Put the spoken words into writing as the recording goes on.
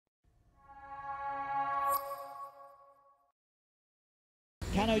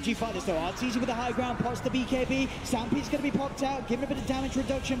Can OG fight this though? RTZ with the high ground, pots the BKB. Stampede's going to be popped out, giving a bit of damage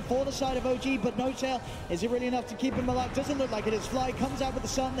reduction for the side of OG, but No Tail, is it really enough to keep him alive? Doesn't look like it. As Fly comes out with the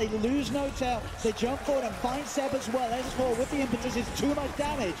sun, they lose No Tail. They jump forward and find Seb as well. S4 with the impetus, it's too much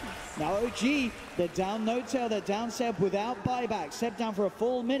damage. Now OG, they're down No Tail, they're down Seb without buyback. Seb down for a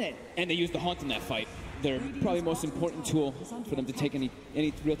full minute. And they used the Haunt in that fight. Their probably most important tool for them to take any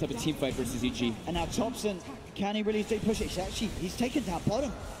real type of team fight versus EG. And now Thompson, can he really stay push it? He's taken down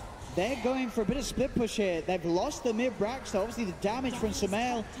bottom. They're going for a bit of split push here. They've lost the mid racks, so obviously the damage from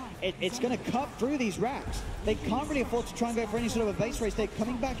Sumail, it's going to cut through these racks. They can't really afford to try and go for any sort of a base race. They're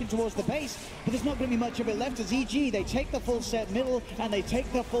coming back in towards the base, but there's not going to be much of it left as EG, they take the full set middle, and they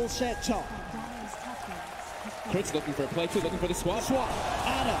take the full set top. Crit's looking for a play too, looking for the swap.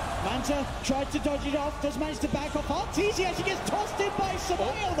 Anna, Manta tried to dodge it off, does manage to back off. RTZ actually gets tossed in by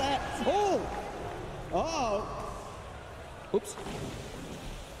Sumail there. Oops.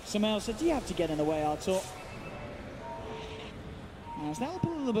 Sumail said, do you have to get in the way, Artur? As now put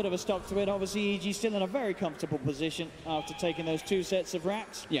a little bit of a stop to it. Obviously, EG still in a very comfortable position after taking those 2 sets of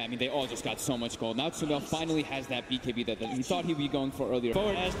racks. Yeah, I mean, they all just got so much gold. Now Sumail finally has that BKB that he thought he'd be going for earlier.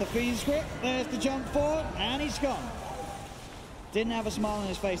 Forward. There's the feed script, there's the jump forward, and he's gone. Didn't have a smile on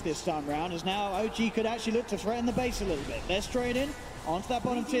his face this time round, as now OG could actually look to threaten the base a little bit. They're straight in, onto that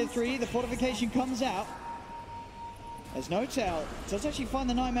bottom tier 3, the fortification comes out. There's No Tail, does actually find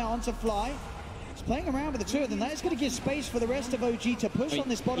the Nightmare onto Fly. He's playing around with the 2 of them. That is going to give space for the rest of OG to push on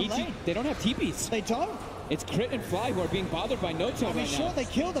this bottom lane. They don't have TPs. They don't. It's Crit and Fly who are being bothered by No Tail right now. Sure, they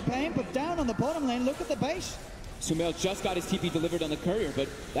kill the pain, but down on the bottom lane, look at the base. Sumail just got his TP delivered on the courier, but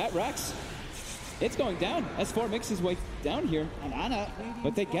that Rax, it's going down. S4 makes his way down here. And Anna.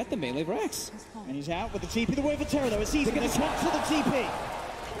 But they get the melee Rax. And he's out with the TP. The Wave of Terror, though. It's easy. They swap for the TP.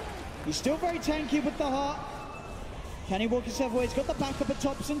 He's still very tanky with the heart. Can he walk himself away? He's got the backup at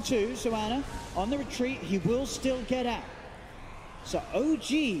Thompson too, so Anna, on the retreat, he will still get out. So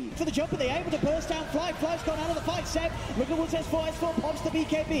OG, for the jumper, they're able to burst down Fly. Fly's gone out of the fight. Seb, looking towards S4, S4 pops the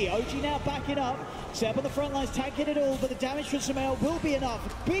BKB. OG now backing up. Seb on the front lines, tanking it all, but the damage from Sumail will be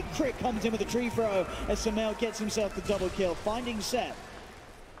enough. Big Crit comes in with a tree throw as Sumail gets himself the double kill, finding Seb.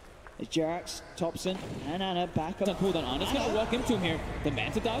 It's Jerax, Thompson, and Anna back up. Cooldown. Anna's going to walk into him here. The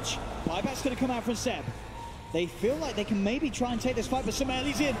Manta dodge. Buyback's going to come out from Seb. They feel like they can maybe try and take this fight, but Sumail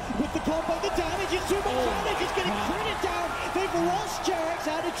is in with the combo. The damage is too much damage. He's getting critted down. They've lost Jerax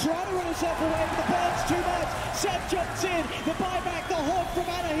out and trying to run himself away, but the burn's too much. Seb jumps in. The buyback, the hawk from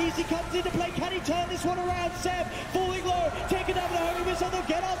Anna. He comes into play. Can he turn this one around? Seb falling low, taking down the homie missile. They'll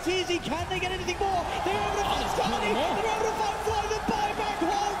get off easy. Can they get anything more? They're able to find Starly. They're able to find Fly. The buyback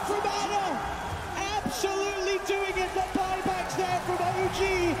hold from Anna. Absolutely doing it. The buyback's there from OG.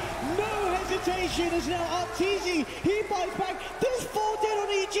 No hesitation is now RTZ. He buys back. There's 4 dead on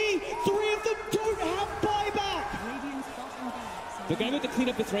EG. 3 of them don't have buyback. They're going to have to clean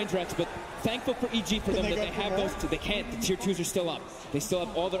up this range Rex, but thankful for EG for them that they have those 2. They can't. The tier 2s are still up. They still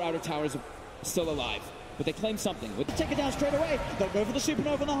have all their outer towers still alive. But they claim something. Take it down straight away. They'll go for the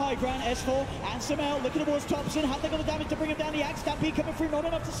supernova on the high ground. S4 and Sumail looking towards Thompson. Have they got the damage to bring him down? The axe stampede coming through. Not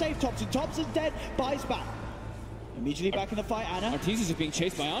enough to save Thompson. Thompson's dead. Buys back. Immediately back in the fight, Anna. Arteezy is being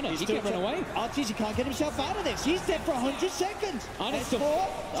chased by Anna. He can't run away. Arteezy can't get himself out of this. He's dead for 100 seconds. Anna's S4,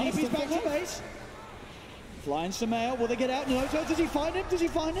 TP's back to base. Flying Sumail. Will they get out? No, does he find him? Does he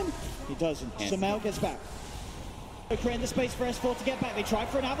find him? He doesn't. Sumail gets back. Creating the space for S4 to get back. They try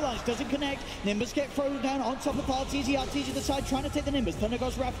for an avalanche, doesn't connect. Nimbus get thrown down on top of RTZ. RTZ to the side trying to take the Nimbus. Thunder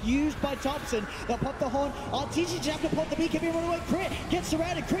Ghost Wrath used by Thompson. They'll pop the horn. RTZ just have to pop the BKB and run away. Crit gets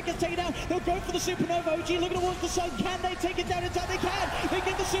surrounded. Crit gets taken down. They'll go for the supernova. OG looking towards the sun. Can they take it down in time? They can. They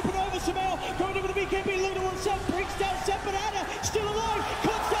get the supernova. Sumail going over the BKB. Looking towards Seb. Brings down Seb, but Anna still alive.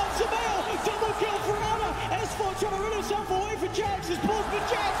 Cuts down Sumail. Double kill for Anna. S4 trying to run himself away from Jax. His balls, but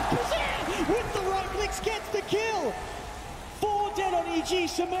Jax with the right clicks gets the kill. 4 dead on EG.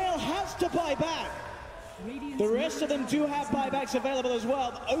 Sumail has to buy back. The rest of them do have buybacks available as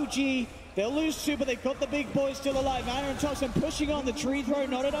well. OG, they'll lose 2, but they've got the big boys still alive. Anna and Thompson pushing on the tree throw,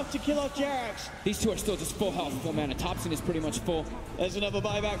 not enough to kill off Jerax. These 2 are still just full health, full mana. Thompson is pretty much full. There's another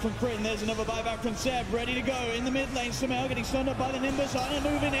buyback from Crit, and there's another buyback from Seb. Ready to go in the mid lane. Sumail getting stunned up by the Nimbus. Anna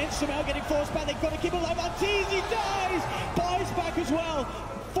moving in. Sumail getting forced back. They've got to keep it alive. Arteezy dies. Buys back as well.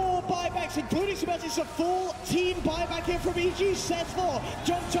 4 buybacks, including Sebastian. It's a full team buyback here from EG. Sets 4.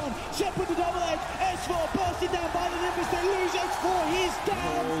 Jumped on. Seb with the double edge. S4 bursted down by the Nimbus. They lose S4. He's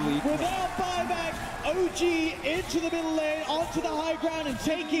down without buyback. OG into the middle lane, onto the high ground, and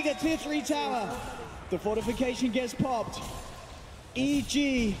taking a tier 3 tower. The fortification gets popped.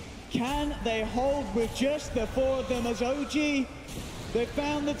 EG, can they hold with just the 4 of them as OG They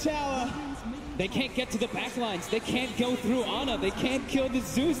found the tower. They can't get to the back lines. They can't go through Ana. They can't kill the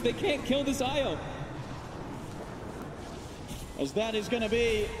Zeus. They can't kill this Io. As that is going to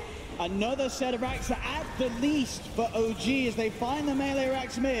be another set of racks at the least for OG as they find the melee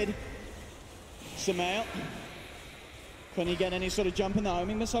racks mid. Sumail. Can he get any sort of jump in the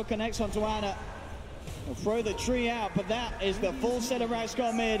homing missile? Connects onto Ana. We'll throw the tree out, but that is the full set of racks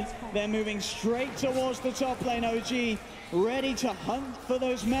got mid. They're moving straight towards the top lane. OG ready to hunt for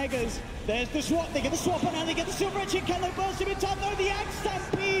those megas. There's the swap. They get the swap on, and they get the silver edge. Can they burst him in time? No, the axe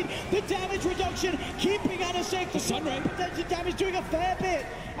stampede. The damage reduction, keeping Ana safe. The sunray potential damage, doing a fair bit.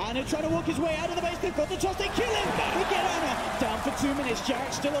 Ana trying to walk his way out of the base. They've got the toss. They kill him. They get Ana down for 2 minutes.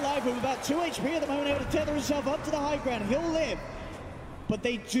 Jarrett's still alive with about 2 HP at the moment, able to tether himself up to the high ground. He'll live, but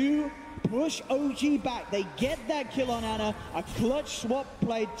they do push OG back. They get that kill on Ana. A clutch swap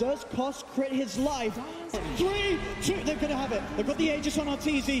play does cost Crit his life. 3, 2, they're going to have it. They've got the Aegis on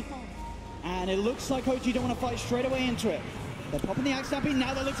Arteezy. And it looks like OG don't want to fight straight away into it. They're popping the axe stampede.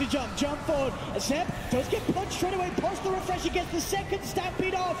 Now they look to jump forward. Seb does get punched straight away. Post the refresh. He gets the second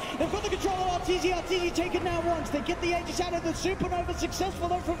stampede off. They've got the control on Arteezy. Arteezy taken now once. They get the Aegis out of the supernova. Successful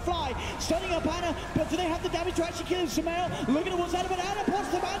though from Fly. Stunning up Ana, but do they have the damage to actually kill him? Sumail looking towards Ana, but Ana pops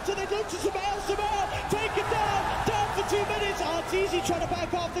the mantle. They look to Sumail. Sumail take it down for 2 minutes. Arteezy trying to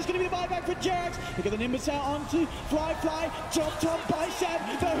back off. There's going to be a buyback for Jerax. They get the Nimbus out onto Fly. Top by Seb,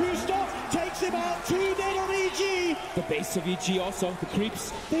 but who stopped? Takes him out. 2 dead on EG. The base of EG also, the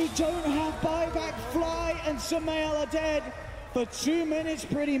creeps. They don't have buyback. Fly and Sumail are dead for 2 minutes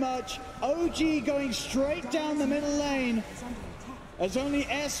pretty much. OG going straight down the middle lane. As only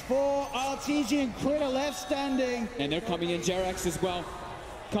S4, Arteezy and Crit are left standing. And they're coming in, Jerax as well.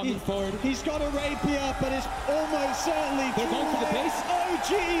 Coming forward. He's got a rapier, but it's almost certainly they're going for the base.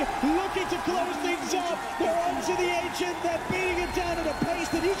 OG looking to close things up. They're onto the Ancient. They're beating it down at a pace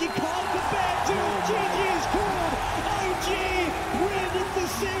that EG can't compare to. GG is called. OG win the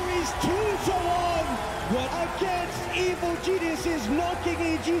series 2-1 against Evil Geniuses, knocking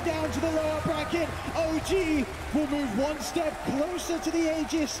EG down to the lower bracket. OG will move one step closer to the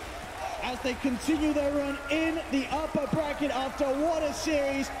Aegis as they continue their run in the upper bracket after what a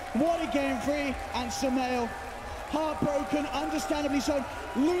series, what a game 3, and Sumail heartbroken, understandably so,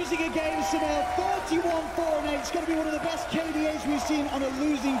 losing a game. Sumail 31-4-8. It's going to be one of the best KDAs we've seen on a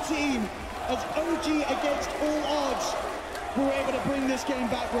losing team as OG against all odds were able to bring this game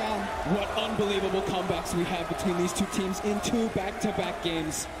back round. What unbelievable comebacks we have between these two teams in 2 back-to-back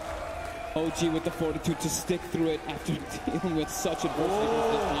games. OG with the fortitude to stick through it after dealing with such adversity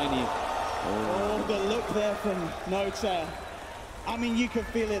with this Tiny. Oh, the look there from Nota. I mean, you could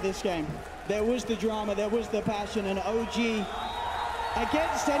feel it this game. There was the drama, there was the passion, and OG,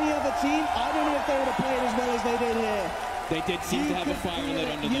 against any other team, I don't know if they would have played as well as they did here. They did seem to have a fire lit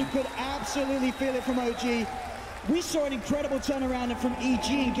under them. You could absolutely feel it from OG. We saw an incredible turnaround from EG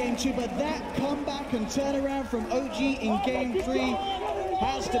in Game 2, but that comeback and turnaround from OG in Game 3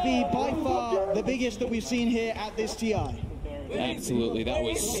 has to be by far the biggest that we've seen here at this TI. Absolutely, that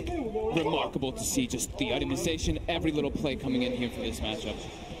was remarkable to see, just the itemization, every little play coming in here for this matchup.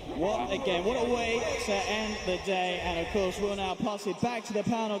 What a game, what a way to end the day, and of course we'll now pass it back to the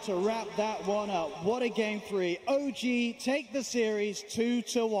panel to wrap that one up. What a Game 3. OG take the series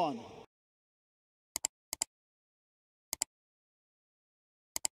 2-1.